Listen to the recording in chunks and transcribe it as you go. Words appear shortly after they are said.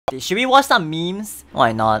Should we watch some memes?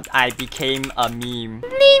 Why not? I became a meme.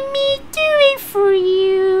 Let me do it for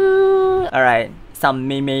you. Alright, some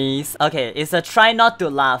memes. Okay, it's a try not to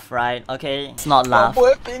laugh, right? Okay, it's not laugh. My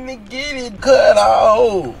boy finna get it cut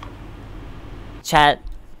off. Chat,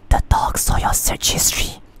 the dog saw your search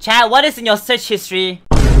history. Chat, what is in your search history?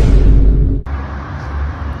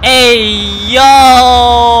 Hey,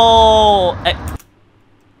 yo! Hey.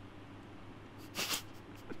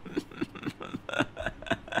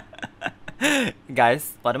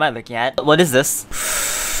 Guys, what am I looking at? What is this?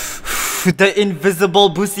 The invisible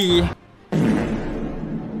pussy.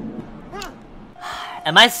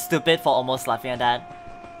 Am I stupid for almost laughing at that?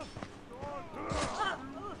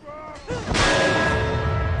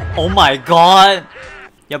 Oh my god!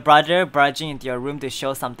 Your brother barging into your room to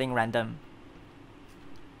show something random.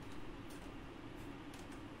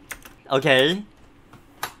 Okay.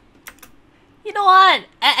 You know what?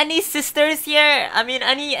 Any sisters here? I mean,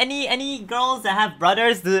 any girls that have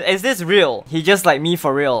brothers? Is this real? He just like me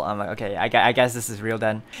for real. I'm like, okay, I guess this is real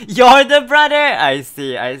then. You're the brother. I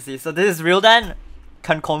see. So this is real then.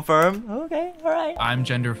 Can confirm. Okay, all right. I'm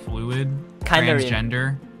gender fluid. Kinda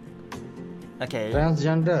transgender. Okay.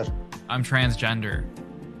 Transgender. I'm transgender.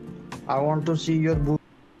 I want to see your boob.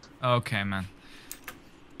 Okay, man.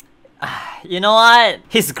 You know what?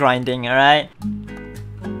 He's grinding, alright?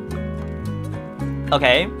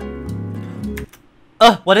 Okay.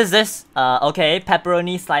 What is this? Okay,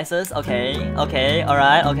 pepperoni slices. Okay,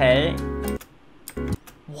 alright, okay.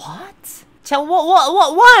 What?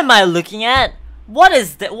 What am I looking at? What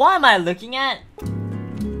is that? What am I looking at?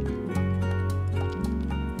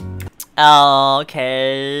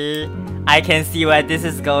 Okay. I can see where this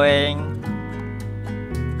is going.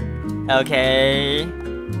 Okay.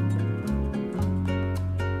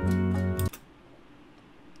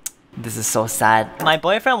 This is so sad. My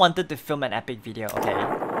boyfriend wanted to film an epic video, okay.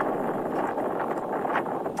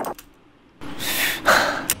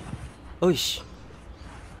 Oosh.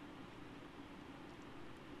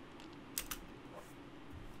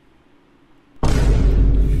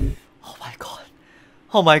 Oh my god.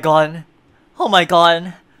 Oh my god. Oh my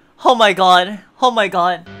god. Oh my god. Oh my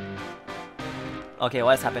god. Okay,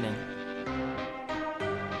 what's happening?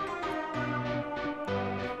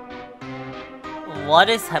 What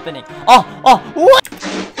is happening? Oh, what?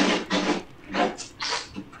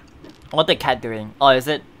 What the cat doing? Oh, is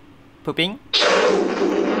it pooping?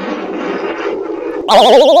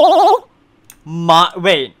 Oh!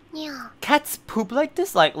 Wait. Yeah. Cats poop like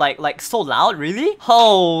this? Like so loud? Really?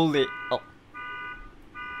 Holy. Oh.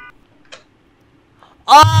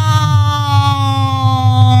 Oh!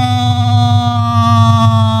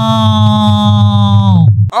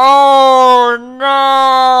 Oh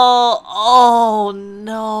no! Oh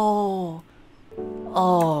no!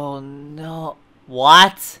 Oh no!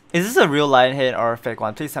 What? Is this a real lion head or a fake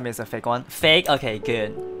one? Please tell me it's a fake one. Fake? Okay,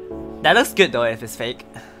 good. That looks good though if it's fake.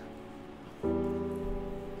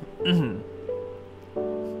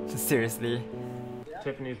 Seriously.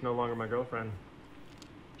 Tiffany's no longer my girlfriend.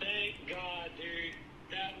 Thank God, dude.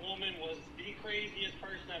 That woman was the craziest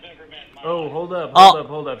person I've ever met in my Oh, life.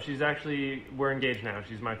 hold up. She's actually, we're engaged now.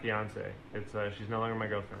 She's my fiance. It's she's no longer my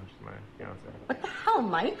girlfriend. She's my fiance. What the hell,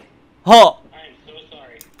 Mike? Oh! I am so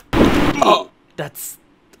sorry. Oh! That's...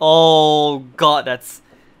 Oh god, that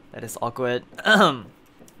is awkward.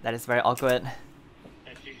 That is very awkward.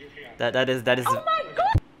 She's your fiance. That is... Oh my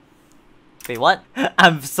god! Wait, what?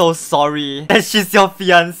 I'm so sorry that she's your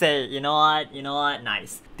fiance. You know what?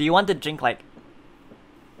 Nice. Do you want to drink like...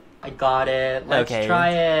 I got it. Let's Okay. try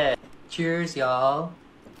it. Cheers, y'all.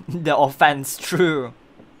 The offense, true.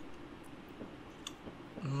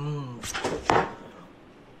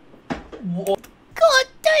 God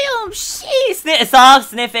damn, stop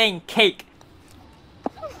sniffing cake.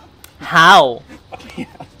 How?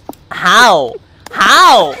 How?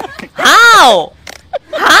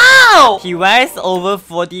 He wears over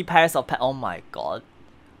 40 pairs of pants. Oh my god.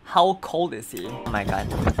 How cold is he? Oh my god.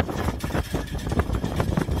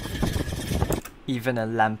 Even a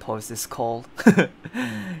lamppost is cold.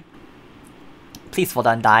 Please fall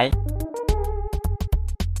down, die.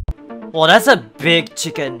 Oh, that's a big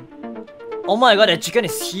chicken. Oh my god, that chicken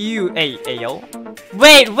is huge. Hey, yo.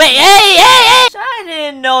 Wait, hey! I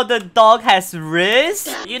didn't know the dog has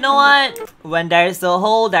wrists. You know what? When there's a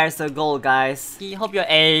hole, there's a goal, guys. Hope you're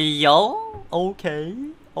yo. Okay.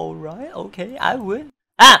 Alright, okay, I would.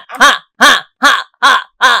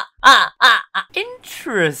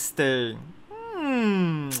 Interesting.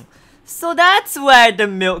 So that's where the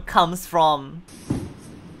milk comes from.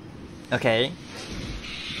 Okay.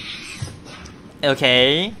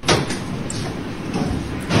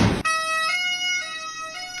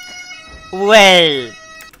 Wait.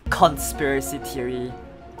 Conspiracy theory.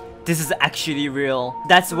 This is actually real.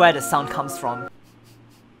 That's where the sound comes from.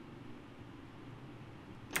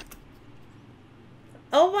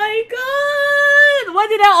 Oh my god! Why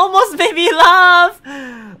did that almost make me laugh?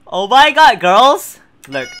 Oh my god, girls!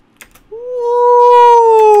 Look.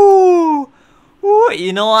 Ooh. Ooh,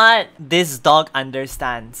 you know what? This dog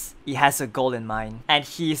understands. He has a goal in mind. And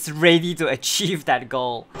he's ready to achieve that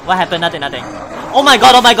goal. What happened? Nothing, nothing. Oh my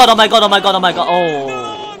god, oh my god, oh my god, oh my god, oh my god. Oh.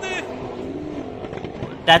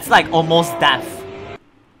 That's like almost death.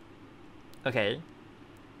 Okay.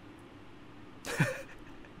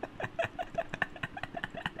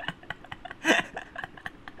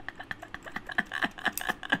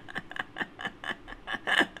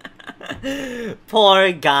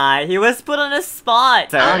 Poor guy, he was put on the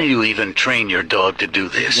spot. How do you even train your dog to do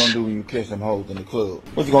this? What you gonna do when you catch them hoes in the club?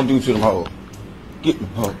 What you gonna do to them hoes? Get them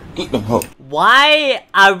hoes. Get them hoes. Why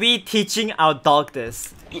are we teaching our dog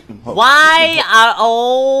this? Get them hoes. Why are...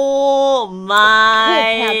 Oh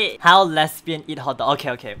my... How lesbian eat hot dog?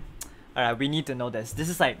 Okay. Alright, we need to know this. This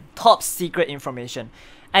is like top secret information.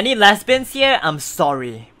 Any lesbians here? I'm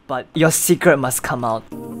sorry, but your secret must come out.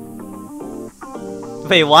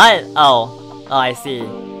 Wait, what? Oh, I see.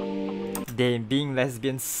 Damn, being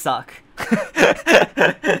lesbians suck.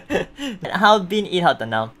 How bean eat hot dog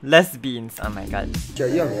now? Lesbians, oh my god.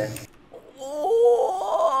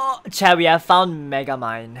 Oh, Chad, we have found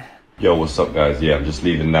MaNameBin. Yo, what's up guys? Yeah, I'm just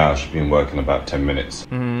leaving now. Should be in work in about 10 minutes.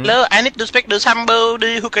 Hello, I need to speak to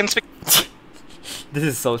somebody who can speak This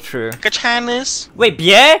is so true. Chinese. Wait,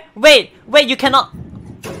 beer? Wait, you cannot...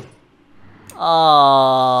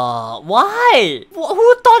 why?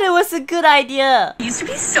 Who thought it was a good idea? I used to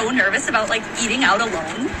be so nervous about like eating out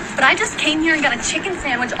alone, but I just came here and got a chicken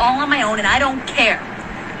sandwich all on my own and I don't care.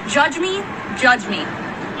 Judge me, judge me.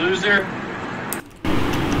 Loser.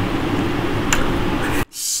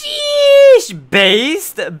 Sheesh!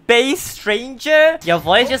 Based stranger? Your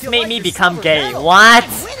voice just made me become gay. What?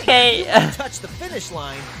 Okay. Touched the finish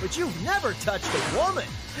line, but you've never touched a woman.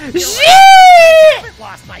 Shit! I haven't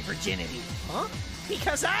lost my virginity, huh?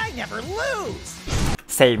 Because I never lose.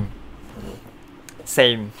 Same.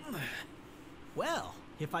 Well,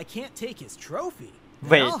 if I can't take his trophy, then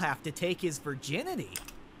Wait. I'll have to take his virginity.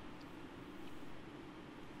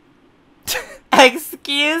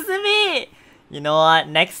 Excuse me? You know what?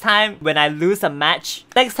 Next time when I lose a match,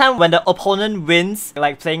 next time when the opponent wins,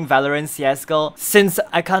 like playing Valorant CSGO, since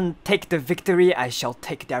I can't take the victory, I shall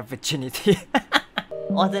take their virginity.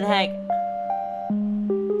 What the heck?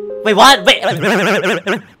 Wait, what? Wait!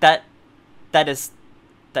 That is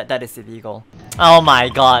illegal. Oh my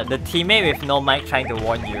god, the teammate with no mic trying to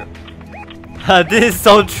warn you. This is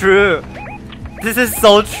so true. This is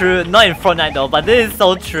so true. Not in Fortnite though, but this is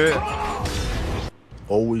so true.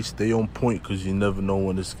 Always stay on point because you never know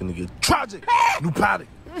when it's gonna get tragic. New paddock.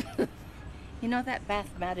 You know that bath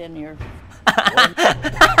mat in your...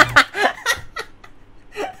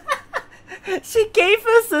 She gave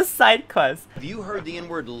us a side quest. Have you heard the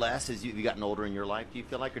N-word less as you've gotten older in your life, do you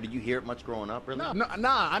feel like? Or did you hear it much growing up, really?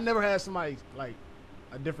 Nah, I never had somebody, like,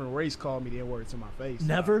 a different race call me the N-word to my face.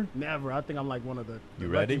 Never? Never. I think I'm like one of the You lucky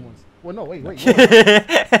ready? ones. Well, no, wait.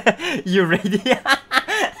 You ready?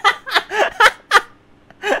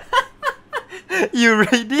 You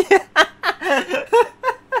ready?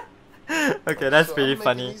 Okay, that's pretty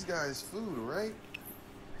funny. These guys food, right?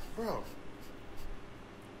 Bro.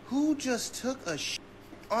 Who just took a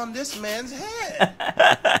on this man's head?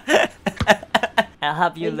 I'll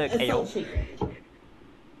help you look, ayo.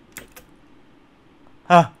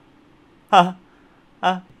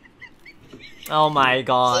 Oh my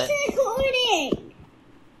god. She's recording!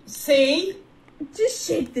 See? Just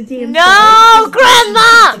shake the damn No,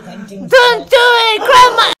 Grandma! Don't do it,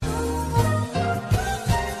 Grandma!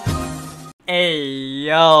 Hey,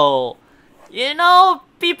 yo. You know,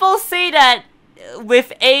 people say that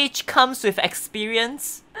with age comes with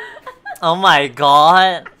experience. Oh my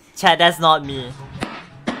god. Chat, that's not me.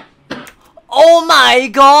 Oh my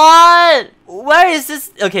god! Where is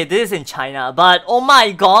this? Okay, this is in China, but oh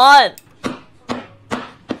my god!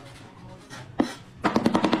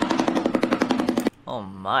 Oh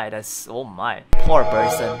my, that's... oh my. Poor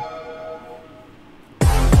person.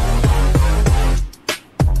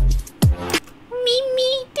 Me,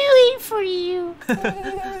 do it for you.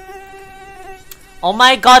 Oh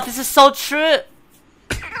my god, this is so true!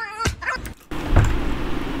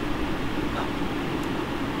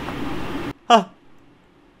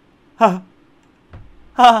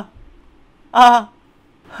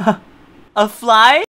 A fly?